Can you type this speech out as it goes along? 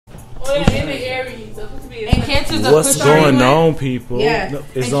Oh yeah, in the Aries. And Cancer's a What's pushy. going on, people? Yeah. No, and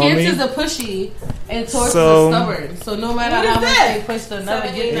it's on me. Cancer's a pushy, and Taurus is stubborn. So no matter how much they push, they'll never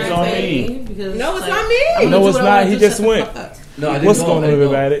get It's that on way. me. Because no, it's not me. No, it's not. He just went. No, what's going on,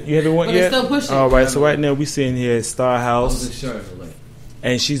 everybody? You haven't went but yet? Still pushing. All right, so right now we sitting here at Star House. Sure,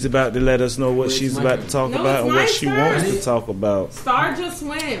 and she's about to let us know what she's about to talk about and what she wants to talk about. Star just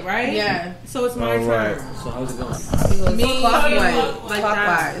went, right? Yeah. So it's my turn. So how's it going? Me, clockwise. like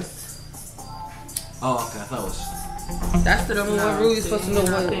clockwise. Oh, okay. I thought it was. That's the number one rule. You're supposed to know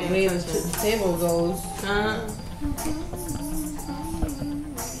what way the table goes.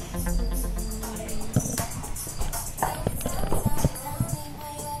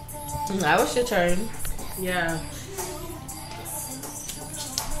 That was your turn. Yeah.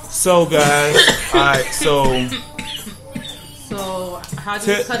 So guys, alright, so how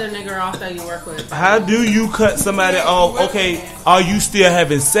do you cut a nigga off that you work with? How do you cut somebody off? Okay, are you still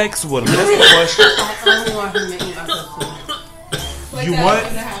having sex with them? That's the question. I only want him to eat my pussy. You what?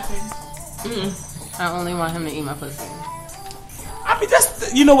 I only want him to eat my pussy. I mean,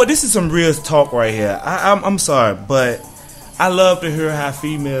 that's, you know what? This is some real talk right here. I'm sorry, but I love to hear how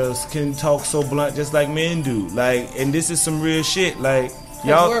females can talk so blunt, just like men do. Like, and this is some real shit. Like,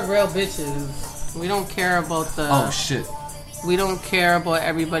 y'all, we're real bitches. We don't care about the. Oh shit. We don't care about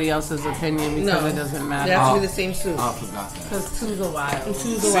everybody else's opinion because it doesn't matter. They have to be the same suit. I forgot that. Because two's a wild.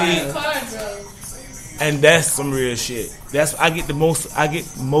 Two's a wild. and that's some real shit. That's I get most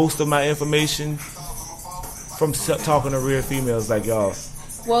of my information from talking to real females like y'all.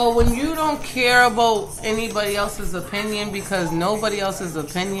 Well, when you don't care about anybody else's opinion because nobody else's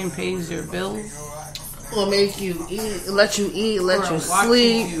opinion pays your bills, or make you eat, let you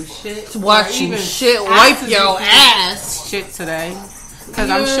sleep, watch you shit, wipe your ass shit today. Because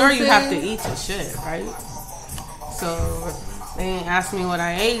I'm sure you have to eat your shit, right? So if they ain't ask me what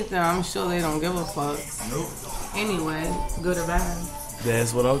I ate, then I'm sure they don't give a fuck. Nope. Anyway, good or bad.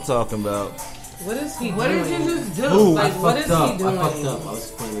 That's what I'm talking about. What is he doing? What did you just do? Ooh. Like, what is he doing? I fucked up. I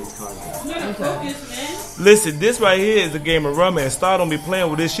was playing these cards. Focus, man. Listen, this right here is a game of rum, and Star don't be playing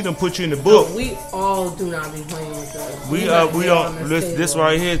with this. She done put you in the book. No, we all do not be playing with us. We don't. Listen, this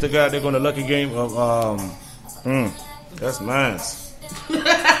right here is the guy that going to lucky game of that's mine.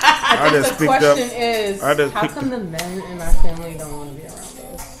 I think the question is, how come the men in our family don't want to be around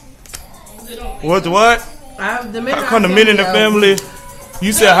us? What? How come the men in the family?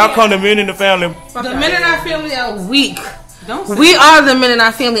 You said, how come the men in the family? The men in our family are weak. We are the men in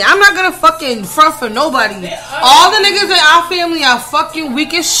our family. I'm not gonna fucking front for nobody. All the niggas in our family are fucking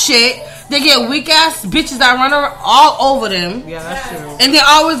weak as shit. They get weak ass bitches that run all over them. Yeah, that's true. And they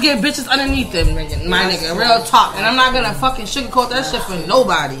always get bitches underneath them, my nigga. Real talk. And I'm not gonna fucking sugarcoat that shit for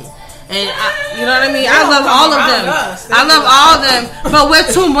nobody. And you know what I mean? I love all of them. I love all of them. But we're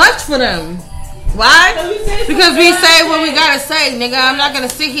too much for them. Why? Because we say what we gotta say, nigga. I'm not gonna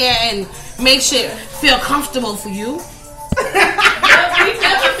sit here and make shit feel comfortable for you.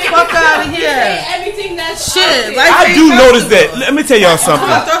 Fuck out of here. Everything that's shit. Like, I do notice that. Let me tell y'all something.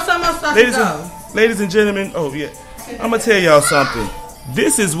 Throw some of stuff ladies and gentlemen, oh yeah, I'm gonna tell y'all something.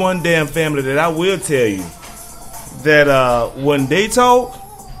 This is one damn family that I will tell you that when they talk,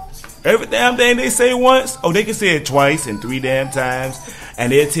 every damn thing they say once, they can say it twice and 3 damn times. And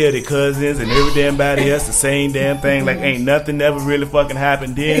they'll tell their cousins and every damn body else the same damn thing. Like ain't nothing ever really fucking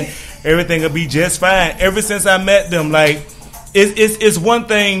happened. Then everything will be just fine. Ever since I met them, like it's one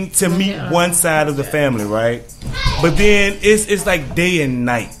thing to meet one side of the family, right? But then it's like day and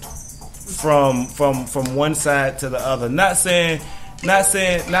night from one side to the other. Not saying. Well,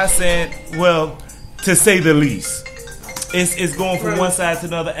 to say the least, it's going from one side to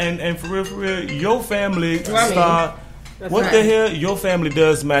another. And for real, your family Star. What the hell? Your family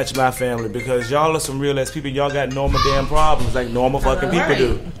does match my family because y'all are some real ass people. Y'all got normal damn problems like normal fucking people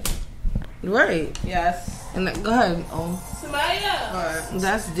do. Right. Yes. And go ahead. Samaya.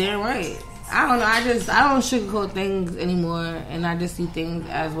 That's damn right. I don't know. I don't sugarcoat things anymore, and I just see things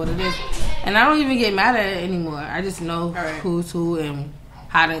as what it is, and I don't even get mad at it anymore. I just know who's who and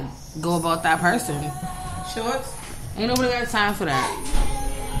how to go about that person. Shorts. Ain't nobody got time for that.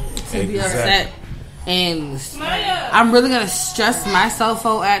 To be upset. And Maya. I'm really gonna stress myself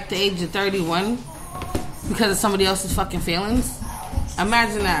out at the age of 31 because of somebody else's fucking feelings.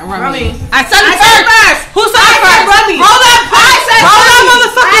 Imagine that, Rummy. I said it first. Who said it first? Rummy. Hold that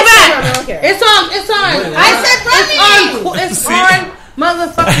motherfucker back. Okay. It's on. I said Rummy. It's on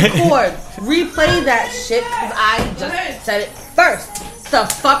motherfucking cord. Replay that shit because I just said it first. The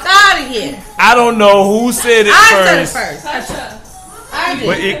fuck out of here. I don't know who said it first. I said it first.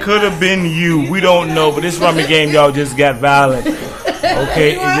 But it could have been you. We don't know. But this rummy game, y'all, just got violent.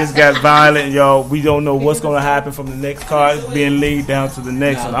 Okay, it just got violent, y'all. We don't know what's going to happen from the next card being laid down to the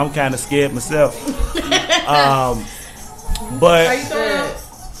next one. I'm kind of scared myself. But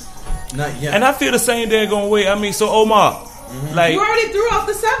Not yet. and I feel the same daggone way. I mean, so Omar, like You already threw off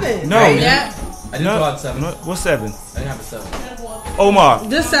the 7. no, Yeah. I didn't go out 7. no, what's 7? I didn't have a 7. Omar,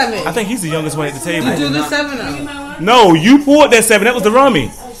 This 7. I think he's the youngest one at the table. Do the 7 up. No, you poured that 7. That was the rummy.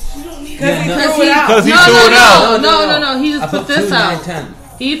 Because he threw it out. Because he threw it out. No. He I just put put this 2, out. 9, 10.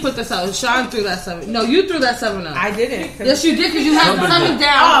 He put this out. Sean threw that 7. No, you threw that 7 up. I didn't. Yes, you did because you had it coming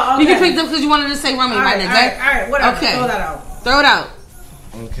down. Oh, okay. You picked up because you wanted to say rummy, All my right, nigga. all right, whatever. Okay. Throw that out. Throw it out.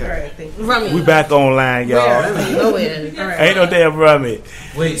 All Okay. right, thank you. Rummy. We back online, y'all. Nowhere. All right. Ain't no damn rummy.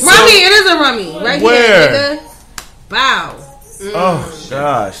 Wait, Rummy, it is a rummy. Right Where? here, nigga. Bow. Oh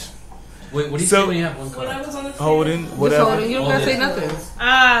gosh. wait, what do you So- say when you have one card? Whatever's on the stairs. Holding, Just whatever. hold it. You don't gotta say nothing. When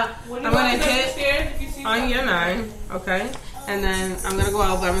I'm you gonna walk down the hit stairs, if you see on your 9, okay? And then I'm gonna go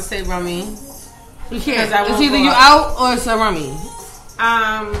out, but I'm gonna say rummy. You can't. Because I It's won't either go you out. out or it's a rummy.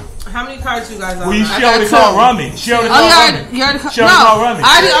 How many cards you guys on? Well, now? she already two. called rummy. She already Oh, called you rummy. already, you already She no, already called rummy. I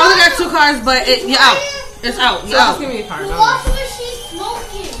only got 2 cards, but you're out. It's out. So You're just out. give me a card. The don't washing machine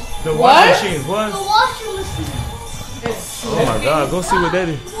smoking. The washing machines. What? The washing machine. Oh my God! Go see what that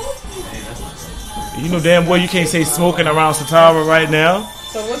is. You know damn well you can't say smoking around Satara right now.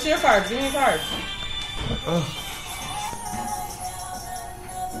 So what's your card? Give me a card.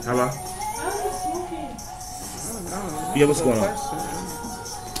 Hello. Yeah, what's going on?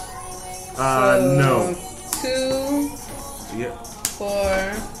 No. 2, Yeah.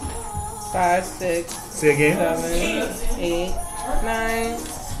 4, 5, 6, Say again. 7, 8, 9,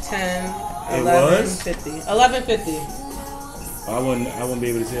 10, It 11, was? 50. 11.50. I wouldn't be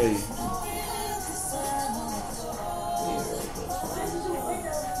able to tell you.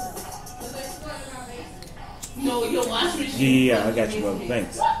 No, your washing machine. Yeah, I got you, brother.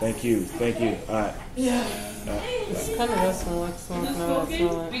 Thanks. Thank you. All right. It's kind of rustling like smoking. No, it's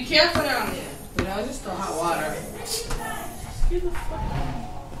not. Be careful down there. You know, just throw hot water.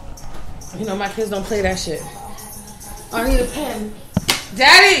 You know, my kids don't play that shit. I need a pen.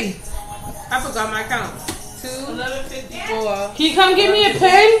 Daddy! I forgot my count. 2, 4. Can you come get me a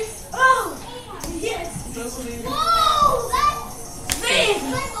pen? Oh, yes. Whoa, that's big.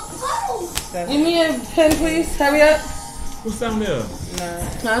 Like a pole. Give me a pen, please. Hurry up. What's down there?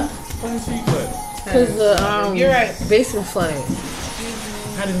 Huh? Why didn't you cut? Because the You're right. basement flooded.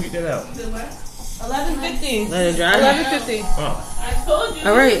 How did you get that out? 11.50. Let it dry. 11.50. Oh. I told you.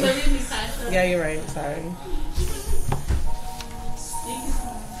 All right. You believe me, Sasha. Yeah, you're right. Sorry.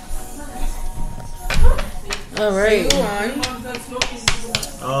 All right. Go on. Mom's done smoking.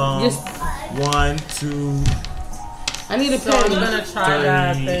 Just, 1, 2, I need a So I'm pen. gonna try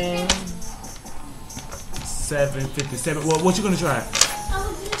that 30. thing. 7, 57. What you gonna try?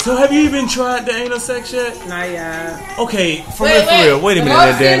 So have you even tried the anal sex yet? Not yet. Okay, for real. Wait a minute, Go damn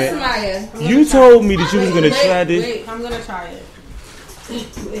upstairs, it. Samaya. You told me that you was gonna try this. Wait, I'm gonna try it.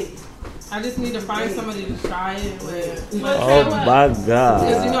 I just need to find somebody to try it with. Oh my Because you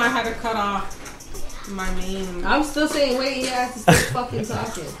God. know I had to cut off my main. I'm still saying, wait, you have to stop fucking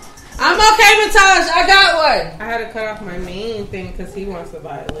talking. I'm okay, Mataj. I got one. I had to cut off my main thing because he wants to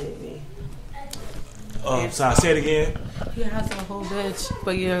violate me. Oh, sorry. Say it again. He has a whole bitch,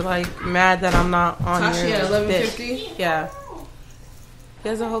 but you're like mad that I'm not on Tashi your at dick. 11:50. Yeah. He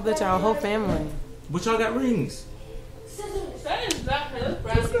has a whole bitch, our whole family. But y'all got rings. That is not her.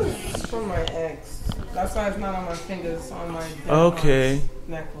 That's brown. It's from my ex. That's why it's not on my fingers. It's on my Okay.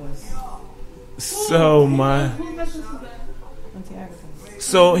 necklace. So my. Auntie Agatha.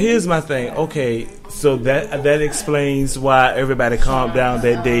 So here's my thing. Okay, so that explains why everybody calmed down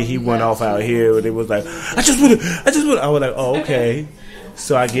that day he went off out here. It was like, I just want to. I was like, oh, okay.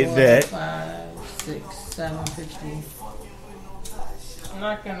 So I get that. 5, 6, 7, 50. I'm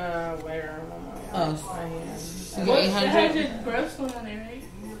not gonna wear them on my Oh. I am. You Wait, got it has 800. your birthstone on there, right?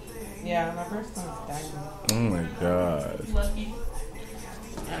 Yeah, my first one's diamond. Oh my God. Lucky.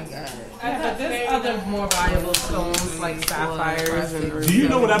 I got it. Yeah, but there's other more valuable stones like sapphires and Do you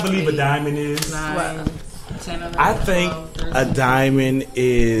know what I believe a diamond is? 9, 10, 11, I think 12, 13. a diamond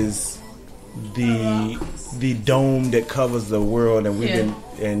is the dome that covers the world, and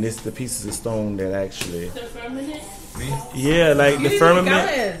and it's the pieces of stone that actually. The firmament. Yeah, like the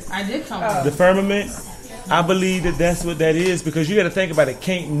firmament. I did come. The firmament. I believe that's what that is, because you got to think about it.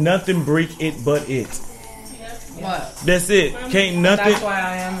 Can't nothing break it but it. What? That's it. Can't nothing. That's why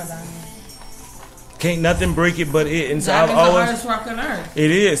I am a diamond. Can't nothing break it but it. And so I've Diamond's the always. hardest rock on earth.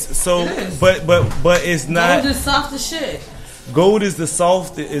 It is. So, It is. but it's not. Gold is soft as shit. Gold is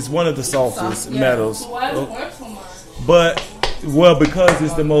one of the softest metals. Why does it work so much? But because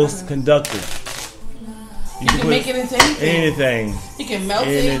it's the most conductive. You can make it into anything. You can melt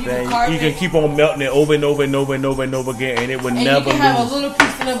it. You can keep on melting it over and over and over and over and over again, and it will never lose. You can have a little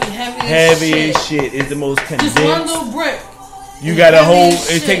piece and it'll be heavy as shit. It's the most condensed. Just one little brick. You got a whole.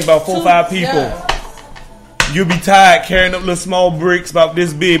 It takes about 4 or 5 people. Yeah. You'll be tired carrying up little small bricks about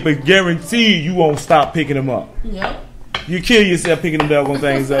this big, but guaranteed you won't stop picking them up. Yep. You kill yourself picking them doggone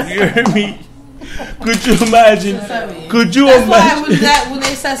things up. You hear me? Could you imagine? Could you imagine? That's why when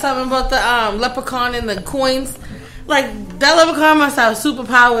they said something about the leprechaun and the coins, like that leprechaun must have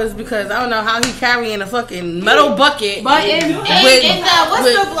superpowers because I don't know how he carrying a fucking metal bucket. But what's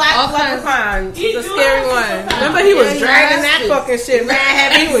the black leprechaun? The scary one. Remember he was dragging that fucking shit. Mad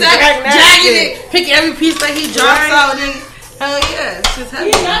heavy. He was dragging that shit. Picking every piece that he drops out. And hell yeah, it's just heavy.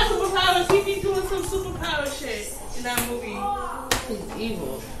 He got superpowers. He be doing some superpower shit in that movie. He's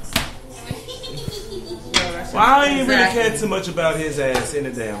evil. Well, I ain't really cared too much about his ass in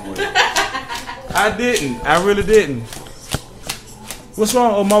the damn way. I didn't. I really didn't. What's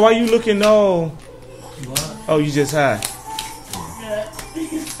wrong, Omar? Why you looking all? What? Oh, you just high. Yeah,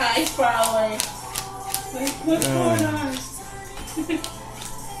 he's high probably. What's going on?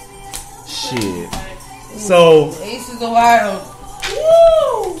 Shit. So Ace is a wild.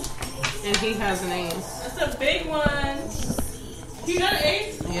 Woo! And he has an ace. That's a big one. You got an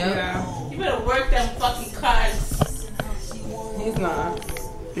ace? Yeah. You better work them fucking cards. He's not.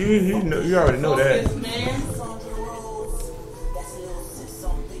 You already know that. Man.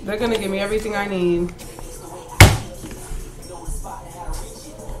 They're gonna give me everything I need.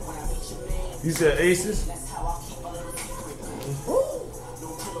 You said aces?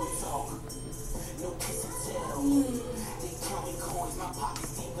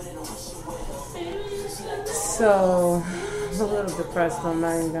 So, I'm a little depressed, I'm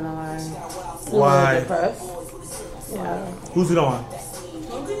not even gonna lie. Why? Depressed. Yeah. Who's it on?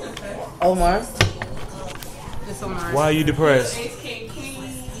 Omar. It's Omar. Why are you depressed?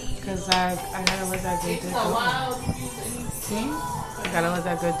 Because I gotta let that good dick go. I gotta let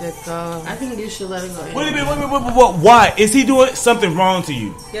that good dick go. I think you should let it go. Wait a minute. Why? Is he doing something wrong to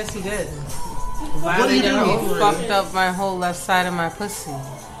you? Yes, he did. What did he do? He fucked up my whole left side of my pussy.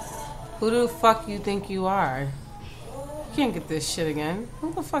 Who the fuck you think you are? You can't get this shit again.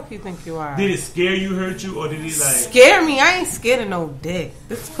 Who the fuck you think you are? Did it scare you, hurt you, or did he like... Scare me? I ain't scared of no dick.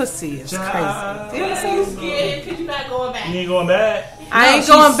 This pussy is crazy. You scared because you're not going back. You ain't going back? I ain't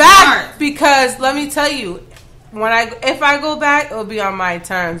going back because let me tell you, if I go back, it'll be on my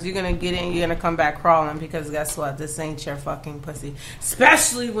terms. You're gonna get in, you're gonna come back crawling because guess what? This ain't your fucking pussy.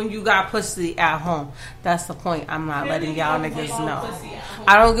 Especially when you got pussy at home. That's the point. I'm not letting y'all niggas know.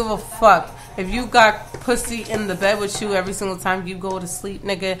 I don't give a fuck. If you got pussy in the bed with you every single time you go to sleep,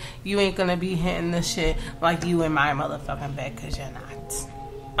 nigga, you ain't gonna be hitting this shit like you in my motherfucking bed because you're not.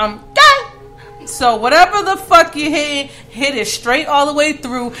 Okay? So whatever the fuck you hit it straight all the way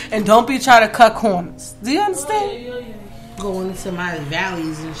through and don't be trying to cut corners. Do you understand? Going into my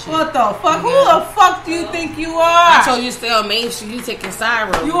valleys and shit. What the fuck? Who the fuck do you think you are? I told you to stay on Main Street. You taking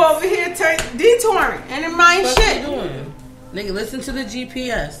side roads. You over here detouring and in my shit. What you doing? Nigga, listen to the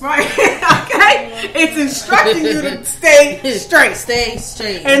GPS. Right. Okay? It's instructing you to stay straight. Stay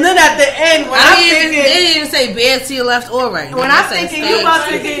straight. And then at the end, when I'm thinking... They didn't even say bad to your left or right. When I'm thinking you about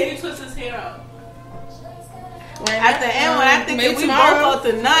to get... You twist his hair out. At the end, when I think we both about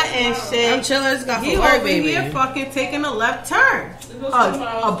to nut and shit... I'm chilling. It's got he for work, over baby. here fucking taking a left turn.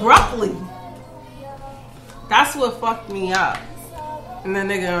 Abruptly. That's what fucked me up. And the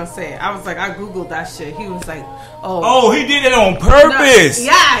nigga gonna say, I was like, I googled that shit. He was like, oh, he did it on purpose. No,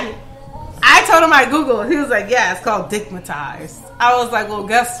 yeah, I told him I googled. He was like, yeah, it's called dickmatized. I was like, well,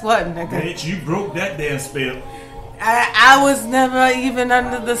 guess what, nigga? Bitch, you broke that damn spell. I was never even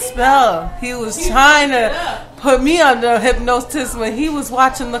under the spell. He was trying to put me under hypnosis when he was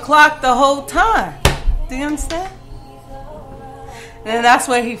watching the clock the whole time. Do you understand? And that's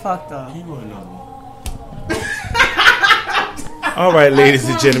where he fucked up. All right, ladies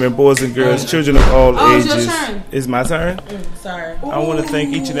and gentlemen, boys and girls, children of all ages. It's your turn. It's my turn? Sorry. I want to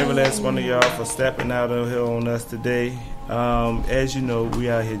thank each and every last one of y'all for stepping out on here on us today. As you know, we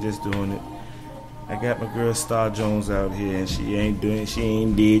out here just doing it. I got my girl Star Jones out here, and she ain't did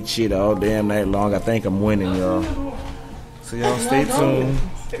shit all damn night long. I think I'm winning, y'all. So y'all stay tuned.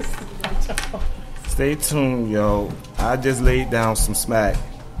 Stay tuned, y'all. I just laid down some smack.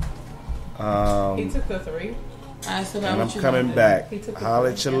 He took the 3. And I'm coming back. Holler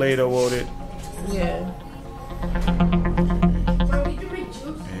at you later, won't it? Yeah.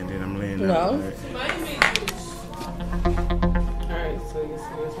 And then I'm laying down. No.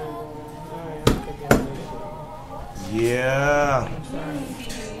 Yeah.